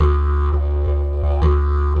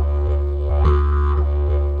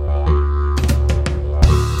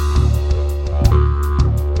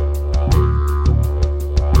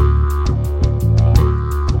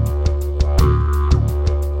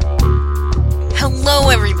Hello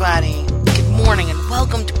everybody! Good morning and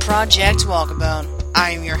welcome to Project WalkAbout. I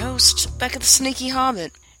am your host, Becca the Sneaky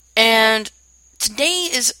Hobbit. And today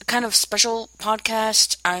is a kind of special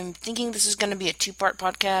podcast. I'm thinking this is going to be a two-part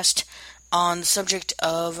podcast on the subject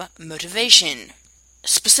of motivation.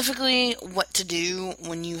 Specifically, what to do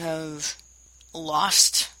when you have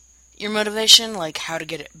lost your motivation, like how to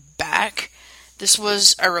get it back. This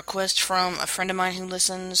was a request from a friend of mine who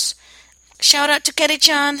listens. Shout out to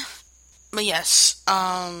Ketty-chan! But yes,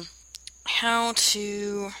 how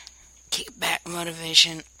to get back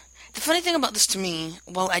motivation. The funny thing about this to me,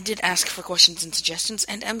 well, I did ask for questions and suggestions,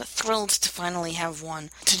 and I'm thrilled to finally have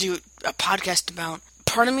one to do a podcast about.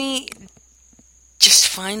 Part of me just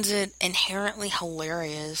finds it inherently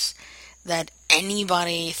hilarious that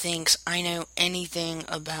anybody thinks I know anything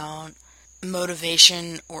about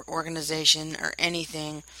motivation or organization or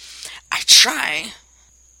anything. I try.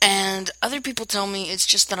 And other people tell me it's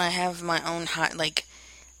just that I have my own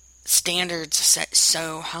standards set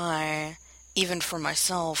so high, even for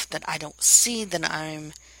myself, that I don't see that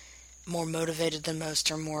I'm more motivated than most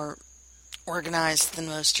or more organized than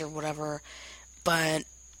most or whatever. But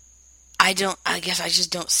I guess I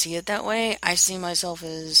just don't see it that way. I see myself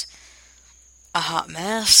as a hot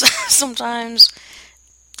mess sometimes.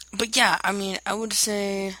 But yeah, I would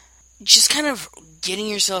say just kind of getting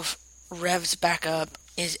yourself revved back up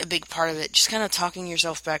is a big part of it. Just kind of talking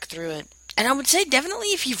yourself back through it. And I would say definitely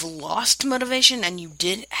if you've lost motivation and you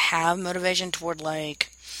did have motivation toward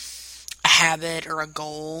like a habit or a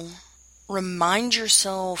goal, remind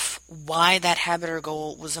yourself why that habit or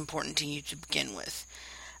goal was important to you to begin with.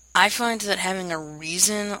 I find that having a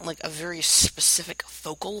reason, like a very specific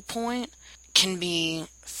focal point, can be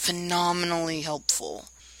phenomenally helpful.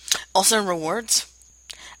 Also, rewards.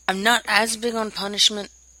 I'm not as big on punishment,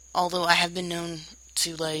 although I have been known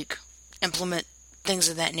to implement things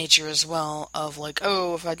of that nature as well, of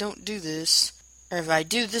if I don't do this, or if I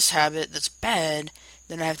do this habit that's bad,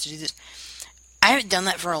 then I have to do this. I haven't done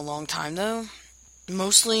that for a long time though,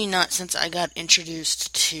 mostly not since I got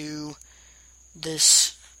introduced to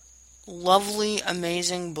this lovely,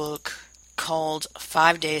 amazing book called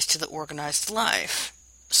 5 Days to the Organized Life.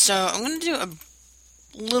 So I'm going to do a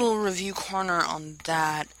little review corner on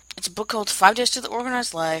that. It's a book called 5 Days to the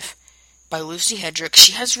Organized Life by Lucy Hedrick.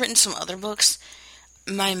 She has written some other books.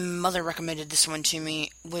 My mother recommended this one to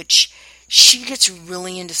me, which she gets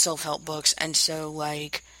really into self-help books, and so,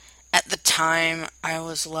 at the time, I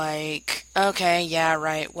was like, okay, yeah,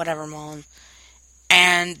 right, whatever, Mom.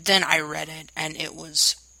 And then I read it, and it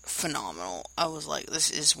was phenomenal. I was like, this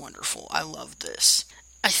is wonderful. I love this.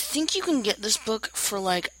 I think you can get this book for,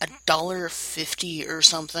 $1.50 or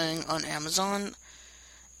something on Amazon.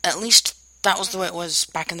 At least that was the way it was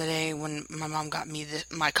back in the day when my mom got me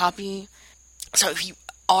my copy. So if you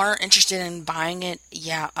are interested in buying it,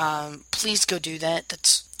 please go do that.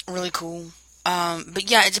 That's really cool. But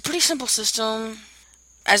yeah, it's a pretty simple system.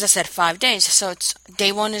 As I said, 5 days. So it's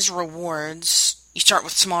day 1 is rewards. You start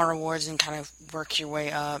with small rewards and kind of work your way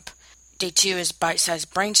up. Day 2 is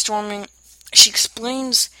bite-sized brainstorming. She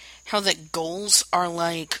explains how that goals are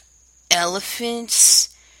like elephants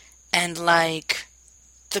and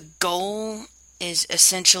the goal is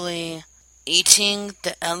essentially eating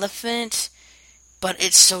the elephant, but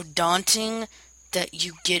it's so daunting that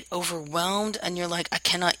you get overwhelmed and you're like, I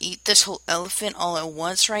cannot eat this whole elephant all at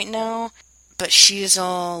once right now. But she is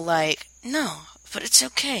all like, no, but it's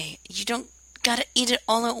okay. You don't gotta eat it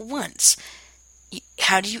all at once.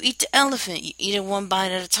 How do you eat the elephant? You eat it one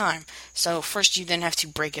bite at a time. So first you then have to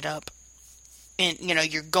break it up in,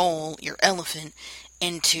 your goal, your elephant,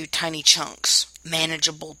 into tiny chunks,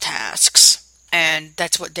 manageable tasks. And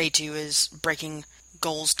that's what day 2 is, breaking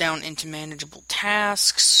goals down into manageable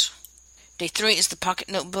tasks. Day 3 is the pocket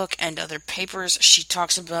notebook and other papers. She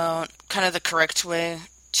talks about kind of the correct way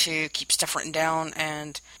to keep stuff written down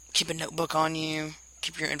and keep a notebook on you,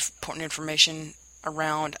 keep your important information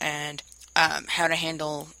around, and how to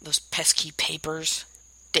handle those pesky papers.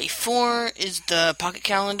 Day 4 is the pocket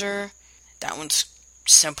calendar. That one's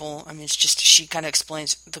simple. It's just she kind of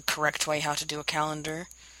explains the correct way how to do a calendar.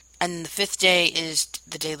 And the 5th day is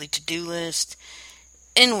the daily to-do list,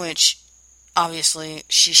 in which, obviously,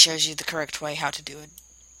 she shows you the correct way how to do a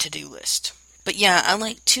to-do list. But yeah, I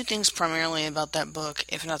like 2 things primarily about that book,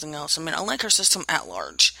 if nothing else. I like her system at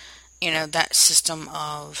large. That system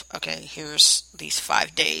of, okay, here's these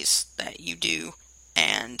 5 days that you do,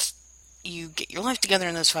 and you get your life together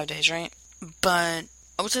in those 5 days, right? But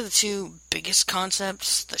I would say the 2 biggest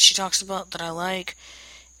concepts that she talks about that I like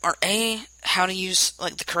are A, how to use,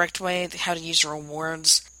 the correct way, how to use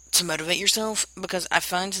rewards to motivate yourself, because I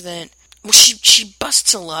find that well, she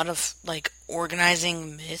busts a lot of like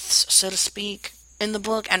organizing myths, so to speak, in the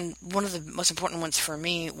book, and one of the most important ones for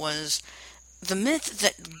me was the myth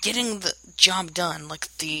that getting the job done,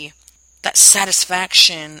 like the that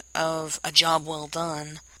satisfaction of a job well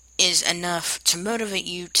done, is enough to motivate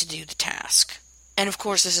you to do the task. And of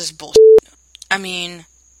course, this is bullshit. I mean,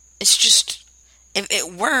 it's just if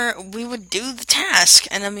it were, we would do the task,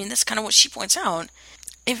 and I mean that's kind of what she points out.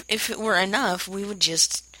 If it were enough, we would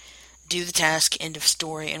just do the task, end of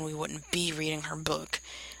story, and we wouldn't be reading her book.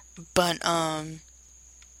 But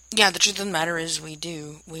yeah, the truth of the matter is we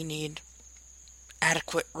do. We need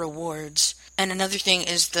adequate rewards. And another thing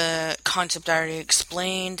is the concept I already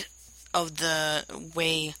explained of the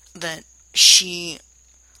way that she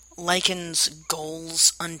likens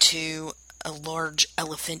goals unto a large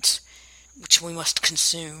elephant which we must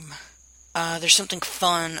consume. There's something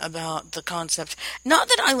fun about the concept. Not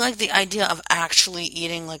that I like the idea of actually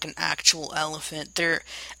eating like an actual elephant.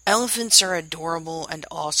 Elephants are adorable and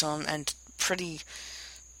awesome and pretty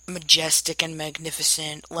majestic and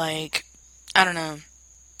magnificent. Like, I don't know.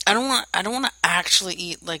 I don't want to actually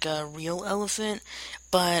eat like a real elephant,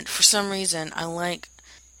 but for some reason I like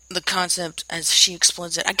the concept as she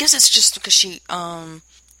explains it. I guess it's just because she more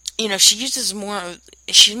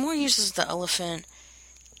uses the elephant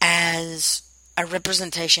as a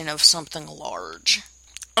representation of something large.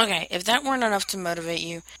 Okay, if that weren't enough to motivate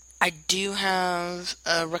you, I do have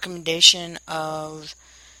a recommendation of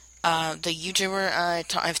the YouTuber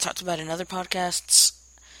I've talked about in other podcasts,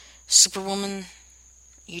 Superwoman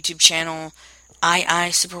YouTube channel,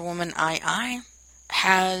 Superwoman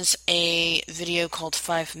has a video called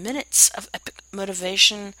 5 Minutes of Epic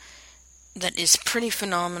Motivation that is pretty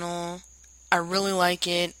phenomenal. I really like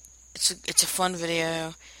it. It's a fun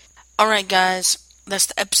video. Alright guys, that's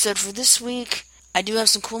the episode for this week. I do have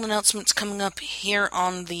some cool announcements coming up here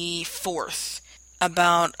on the 4th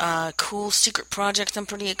about a cool secret project I'm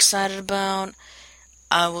pretty excited about.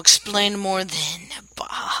 I will explain more then.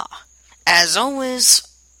 Bah. As always,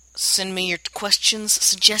 send me your questions,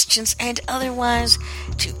 suggestions, and otherwise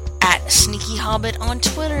to @SneakyHobbit on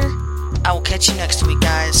Twitter. I will catch you next week,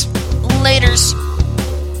 guys. Laters!